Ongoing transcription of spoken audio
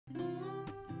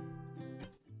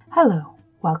Hello,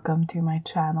 welcome to my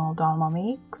channel Dalma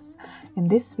Makes. In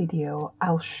this video,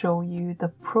 I'll show you the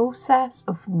process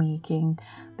of making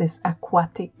this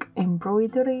aquatic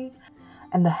embroidery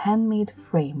and the handmade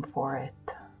frame for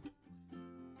it.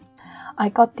 I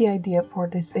got the idea for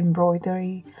this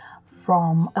embroidery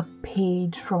from a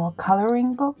page from a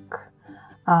coloring book,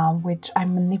 which I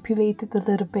manipulated a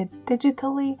little bit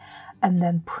digitally and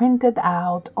then printed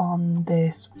out on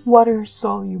this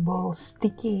water-soluble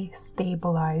sticky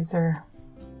stabilizer.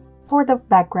 For the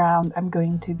background, I'm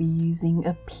going to be using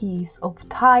a piece of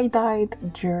tie-dyed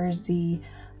jersey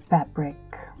fabric.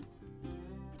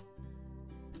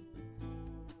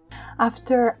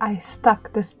 After I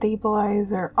stuck the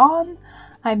stabilizer on,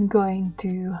 I'm going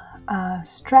to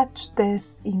stretch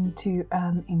this into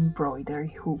an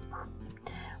embroidery hoop,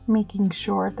 making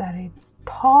sure that it's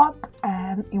taut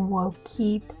and it will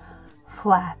keep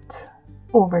flat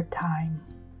over time.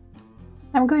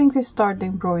 I'm going to start the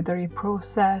embroidery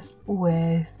process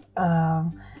with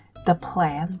the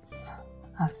plants,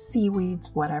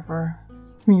 seaweeds, whatever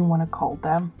you want to call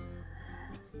them.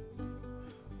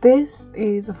 This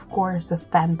is of course a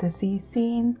fantasy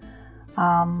scene.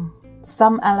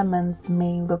 Some elements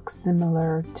may look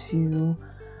similar to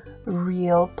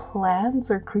real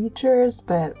plants or creatures,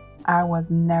 but I was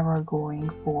never going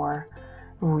for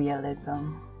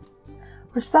realism.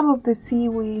 For some of the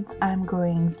seaweeds, I'm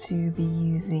going to be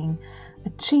using a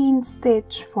chain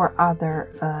stitch, for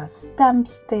other a stem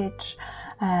stitch,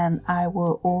 and I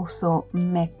will also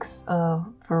mix a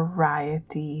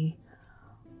variety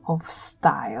of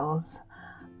styles.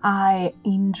 I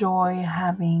enjoy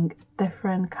having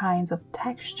different kinds of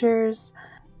textures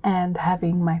and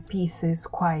having my pieces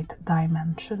quite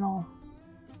dimensional.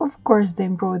 Of course, the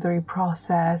embroidery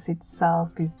process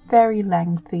itself is very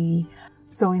lengthy,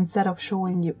 so instead of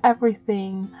showing you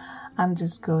everything, I'm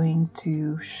just going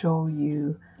to show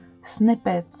you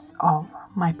snippets of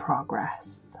my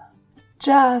progress.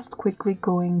 Just quickly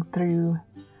going through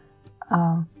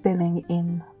filling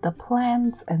in the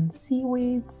plants and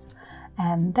seaweeds,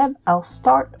 and then I'll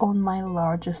start on my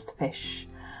largest fish,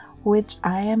 which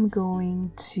I am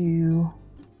going to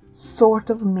sort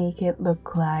of make it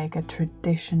look like a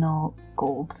traditional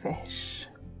goldfish.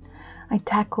 I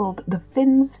tackled the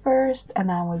fins first, and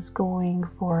I was going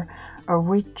for a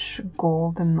rich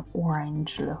golden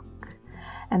orange look.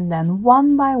 And then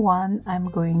one by one, I'm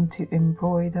going to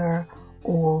embroider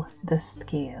all the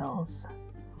scales.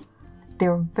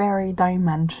 They're very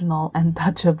dimensional and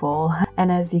touchable,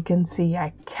 and as you can see,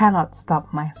 I cannot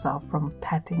stop myself from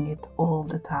petting it all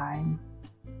the time.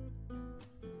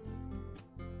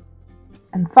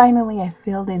 And finally, I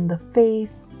filled in the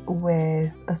face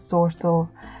with a sort of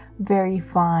very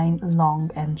fine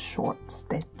long and short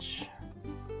stitch.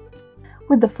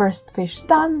 With the first fish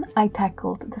done, I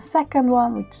tackled the second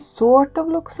one, which sort of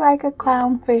looks like a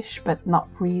clownfish, but not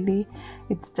really.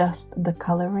 It's just the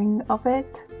coloring of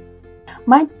it.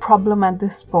 My problem at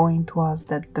this point was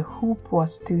that the hoop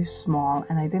was too small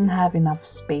and I didn't have enough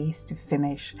space to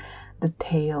finish the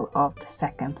tail of the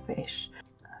second fish.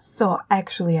 So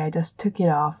actually I just took it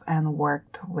off and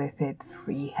worked with it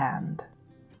freehand.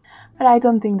 But I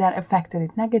don't think that affected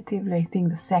it negatively. I think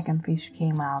the second fish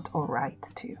came out alright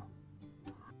too.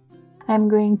 I'm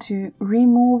going to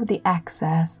remove the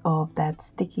excess of that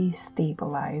sticky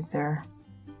stabilizer,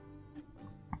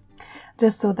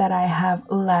 just so that I have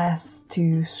less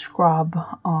to scrub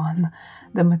on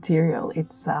the material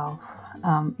itself.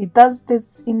 It does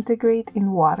disintegrate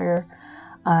in water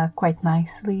quite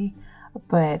nicely,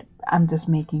 but I'm just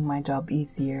making my job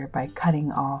easier by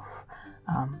cutting off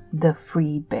the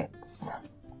free bits.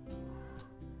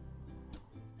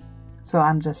 So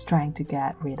I'm just trying to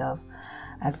get rid of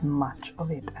as much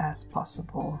of it as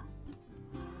possible.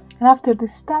 And after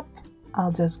this step,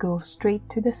 I'll just go straight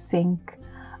to the sink,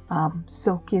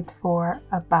 soak it for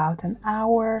about an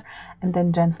hour, and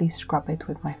then gently scrub it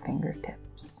with my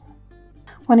fingertips.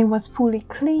 When it was fully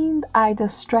cleaned, I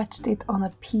just stretched it on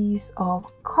a piece of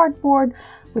cardboard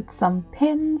with some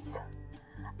pins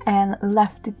and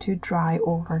left it to dry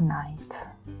overnight.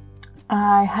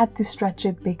 I had to stretch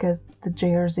it because the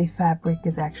jersey fabric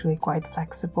is actually quite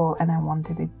flexible and I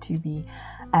wanted it to be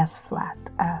as flat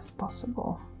as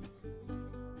possible.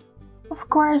 Of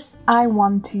course, I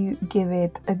want to give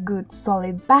it a good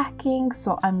solid backing,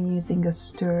 so I'm using a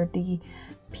sturdy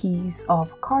piece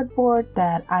of cardboard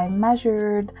that I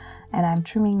measured, and I'm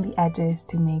trimming the edges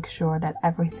to make sure that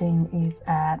everything is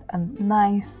at a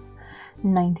nice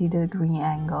 90-degree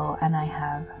angle and I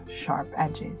have sharp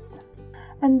edges.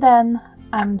 And then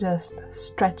I'm just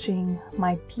stretching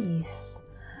my piece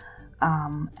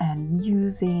and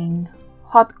using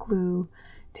hot glue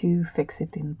to fix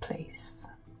it in place.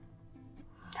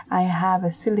 I have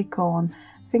a silicone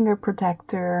finger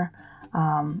protector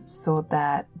so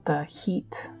that the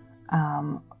heat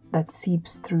that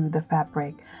seeps through the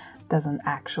fabric doesn't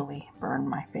actually burn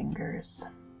my fingers.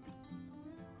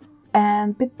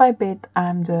 And bit by bit,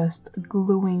 I'm just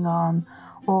gluing on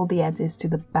all the edges to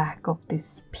the back of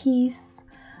this piece,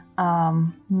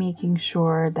 making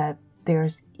sure that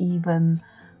there's even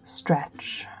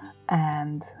stretch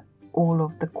and all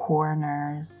of the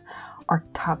corners are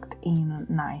tucked in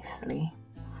nicely.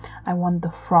 I want the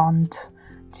front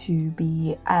to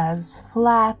be as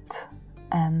flat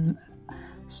and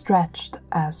stretched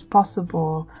as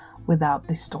possible without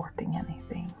distorting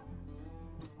anything.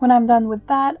 When I'm done with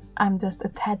that, I'm just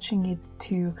attaching it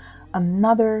to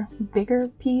another bigger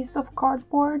piece of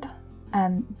cardboard,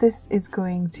 and this is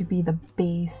going to be the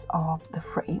base of the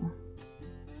frame.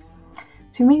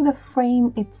 To make the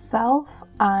frame itself,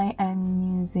 I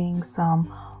am using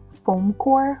some foam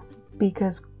core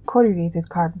because corrugated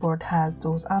cardboard has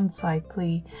those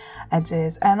unsightly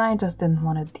edges and I just didn't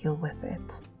want to deal with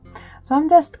it. So I'm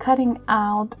just cutting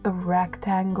out a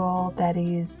rectangle that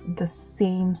is the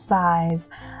same size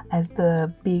as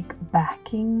the big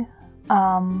backing,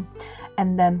 and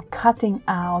then cutting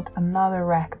out another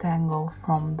rectangle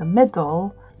from the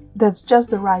middle that's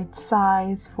just the right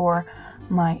size for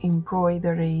my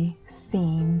embroidery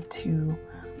seam to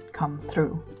come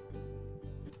through.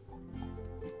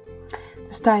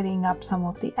 Just tidying up some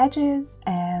of the edges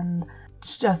and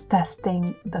just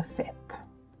testing the fit.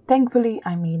 Thankfully,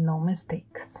 I made no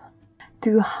mistakes.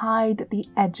 To hide the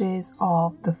edges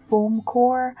of the foam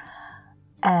core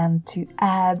and to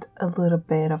add a little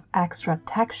bit of extra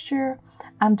texture,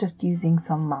 I'm just using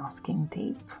some masking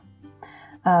tape.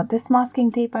 This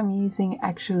masking tape I'm using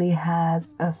actually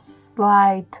has a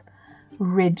slight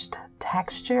ridged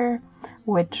texture,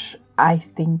 which I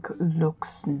think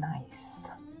looks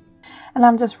nice. And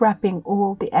I'm just wrapping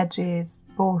all the edges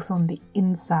both on the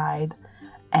inside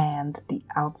and the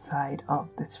outside of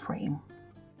this frame.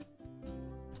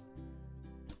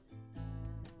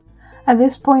 At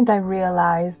this point I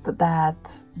realized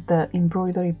that the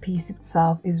embroidery piece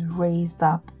itself is raised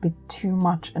up a bit too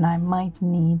much and I might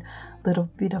need a little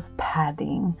bit of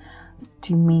padding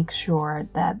to make sure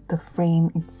that the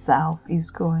frame itself is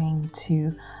going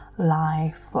to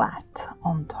lie flat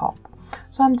on top.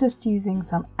 So I'm just using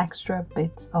some extra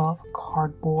bits of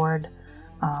cardboard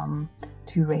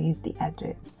to raise the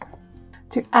edges.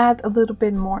 To add a little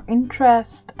bit more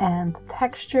interest and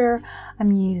texture,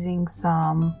 I'm using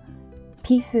some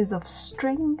pieces of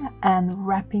string and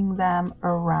wrapping them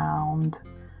around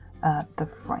the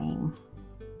frame.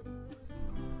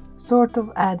 Sort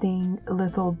of adding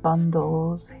little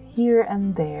bundles here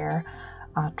and there,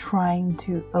 trying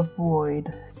to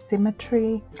avoid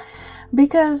symmetry.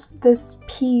 Because this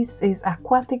piece is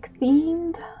aquatic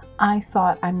themed, I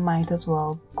thought I might as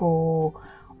well go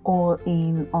all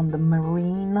in on the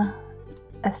marine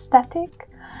aesthetic,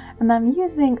 and I'm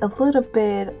using a little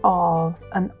bit of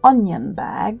an onion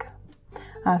bag.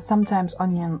 Sometimes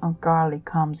onion or garlic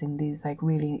comes in these like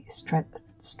really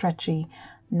stretchy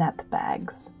net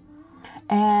bags,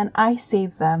 and I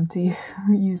save them to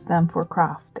use them for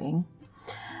crafting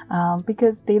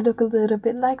because they look a little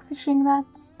bit like fishing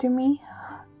nets to me.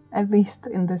 At least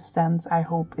in this sense, I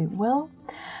hope it will.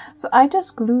 So I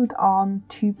just glued on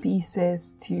two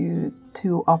pieces to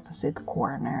two opposite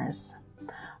corners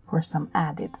for some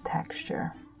added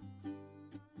texture.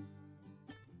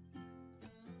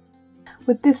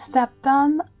 With this step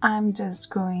done, I'm just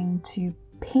going to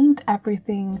paint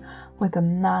everything with a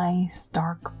nice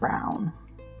dark brown.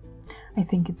 I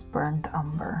think it's burnt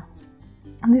umber.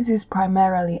 And this is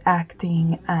primarily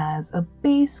acting as a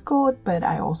base coat, but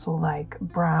I also like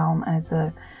brown as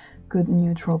a good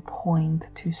neutral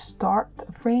point to start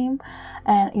a frame,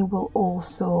 and it will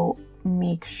also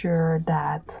make sure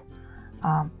that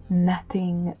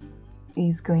netting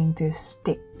is going to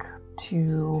stick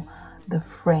to the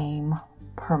frame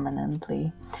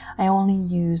permanently. I only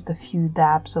used a few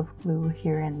dabs of glue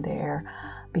here and there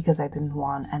because I didn't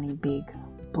want any big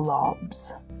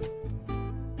blobs.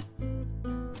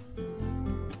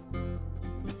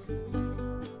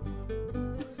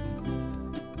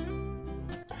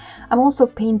 I'm also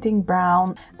painting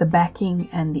brown the backing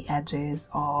and the edges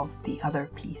of the other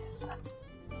piece.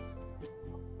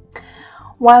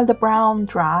 While the brown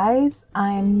dries,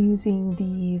 I am using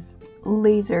these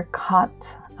laser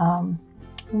cut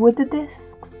wood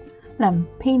discs and I'm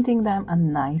painting them a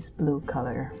nice blue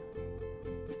color.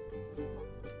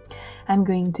 I'm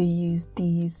going to use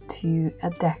these to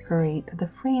decorate the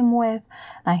frame with.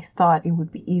 And I thought it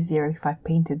would be easier if I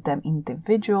painted them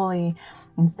individually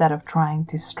instead of trying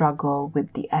to struggle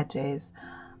with the edges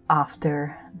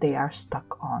after they are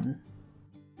stuck on.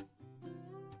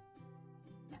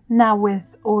 Now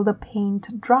with all the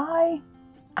paint dry,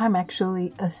 I'm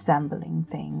actually assembling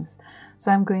things.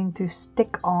 So I'm going to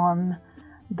stick on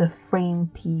the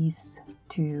frame piece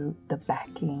to the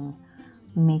backing,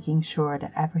 making sure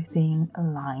that everything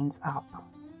lines up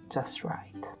just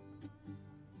right.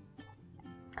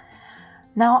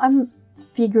 Now I'm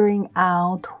figuring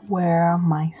out where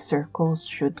my circles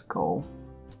should go.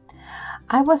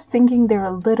 I was thinking they're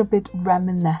a little bit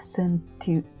reminiscent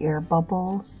to air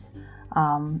bubbles.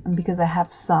 Because I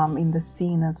have some in the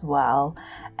scene as well,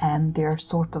 and they're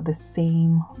sort of the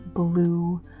same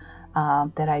blue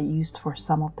that I used for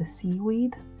some of the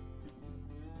seaweed.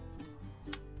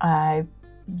 I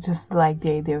just like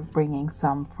the idea of bringing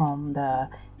some from the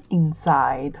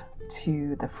inside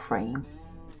to the frame.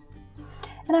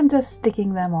 And I'm just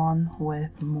sticking them on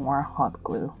with more hot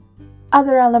glue.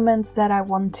 Other elements that I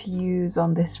want to use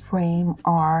on this frame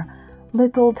are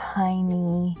little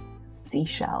tiny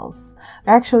seashells.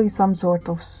 They're actually some sort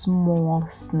of small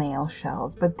snail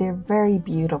shells, but they're very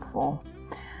beautiful.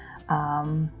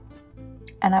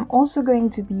 And I'm also going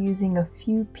to be using a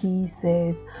few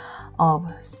pieces of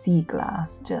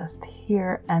seaglass just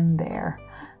here and there,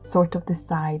 sort of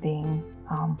deciding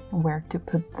where to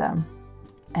put them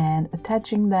and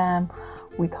attaching them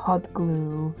with hot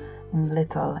glue in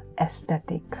little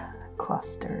aesthetic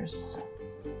clusters.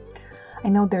 I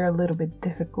know they're a little bit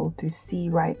difficult to see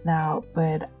right now,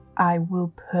 but I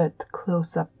will put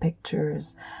close-up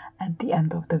pictures at the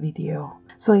end of the video.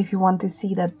 So if you want to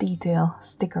see that detail,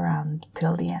 stick around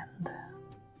till the end.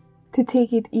 To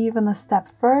take it even a step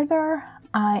further,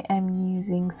 I am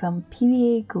using some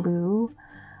PVA glue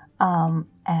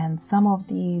and some of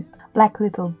these black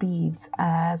little beads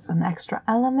as an extra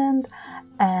element,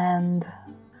 and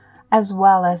as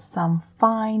well as some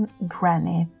fine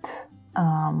granite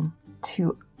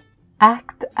to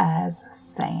act as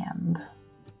sand.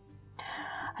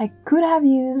 I could have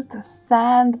used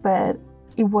sand, but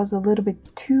it was a little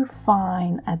bit too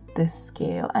fine at this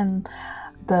scale, and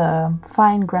the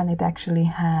fine granite actually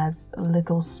has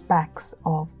little specks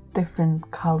of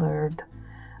different colored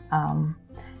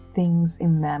things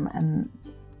in them, and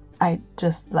I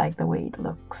just like the way it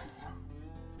looks.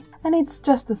 And it's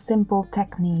just a simple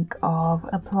technique of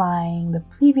applying the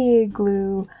PVA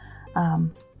glue,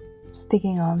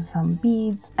 sticking on some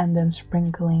beads, and then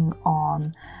sprinkling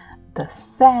on the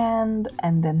sand,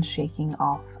 and then shaking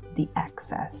off the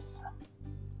excess.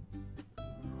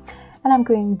 And I'm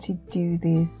going to do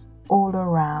this all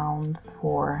around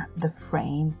for the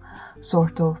frame,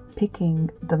 sort of picking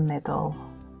the middle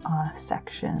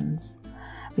sections,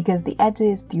 because the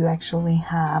edges do actually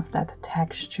have that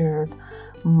textured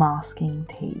masking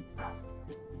tape.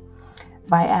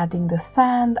 By adding the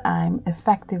sand, I'm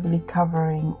effectively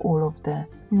covering all of the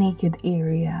naked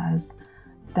areas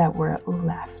that were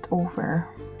left over.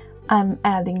 I'm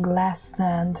adding less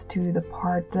sand to the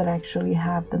part that actually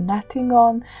have the netting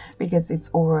on because it's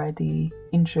already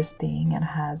interesting and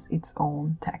has its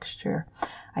own texture.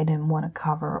 I didn't want to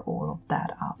cover all of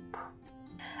that up.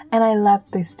 And I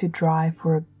left this to dry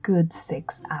for a good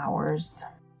 6 hours.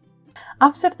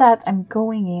 After that, I'm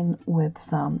going in with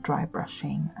some dry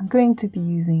brushing. I'm going to be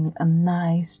using a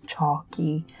nice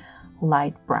chalky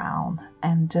light brown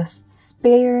and just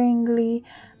sparingly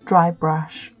dry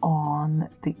brush on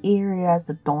the areas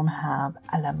that don't have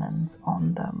elements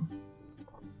on them.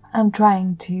 I'm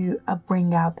trying to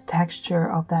bring out the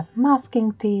texture of that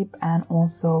masking tape and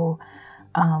also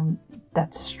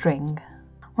that string.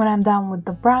 When I'm done with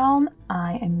the brown,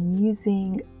 I am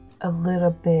using a little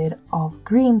bit of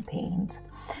green paint,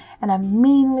 and I'm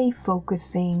mainly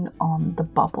focusing on the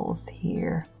bubbles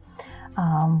here.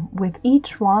 With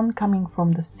each one coming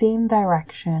from the same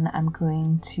direction, I'm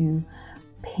going to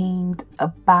paint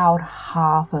about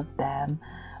half of them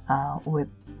with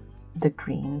the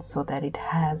green so that it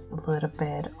has a little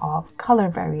bit of color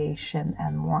variation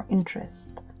and more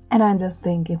interest. And I just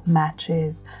think it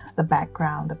matches the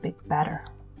background a bit better.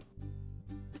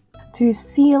 To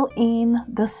seal in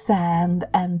the sand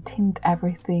and tint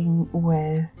everything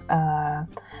with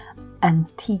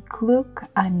antique look,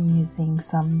 I'm using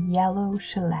some yellow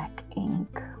shellac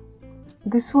ink.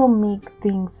 This will make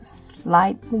things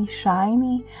slightly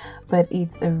shiny, but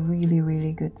it's a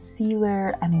really good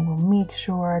sealer, and it will make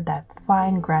sure that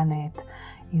fine granite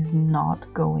is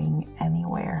not going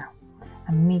anywhere.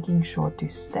 I'm making sure to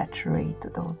saturate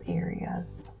those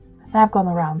areas. And I've gone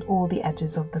around all the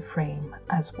edges of the frame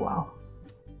as well.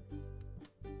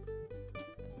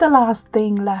 The last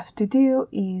thing left to do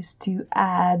is to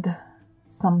add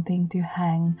something to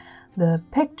hang the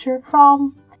picture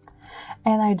from,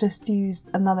 and I just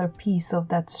used another piece of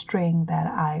that string that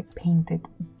I painted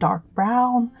dark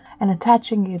brown and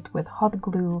attaching it with hot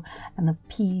glue and a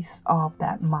piece of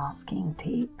that masking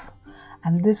tape,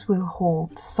 and this will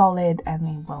hold solid and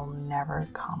it will never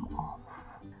come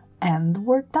off. And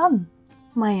we're done.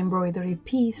 My embroidery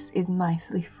piece is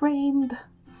nicely framed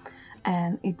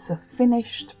and it's a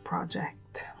finished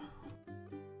project.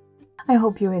 I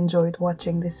hope you enjoyed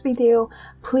watching this video.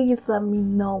 Please let me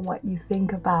know what you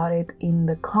think about it in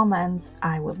the comments.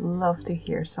 I would love to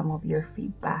hear some of your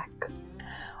feedback.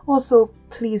 Also,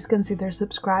 please consider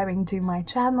subscribing to my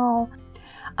channel.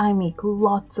 I make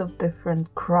lots of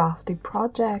different crafty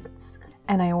projects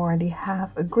and I already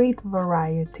have a great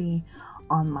variety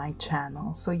on my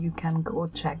channel, so you can go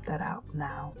check that out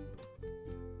now.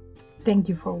 Thank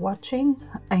you for watching.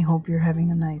 I hope you're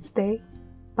having a nice day.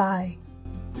 Bye.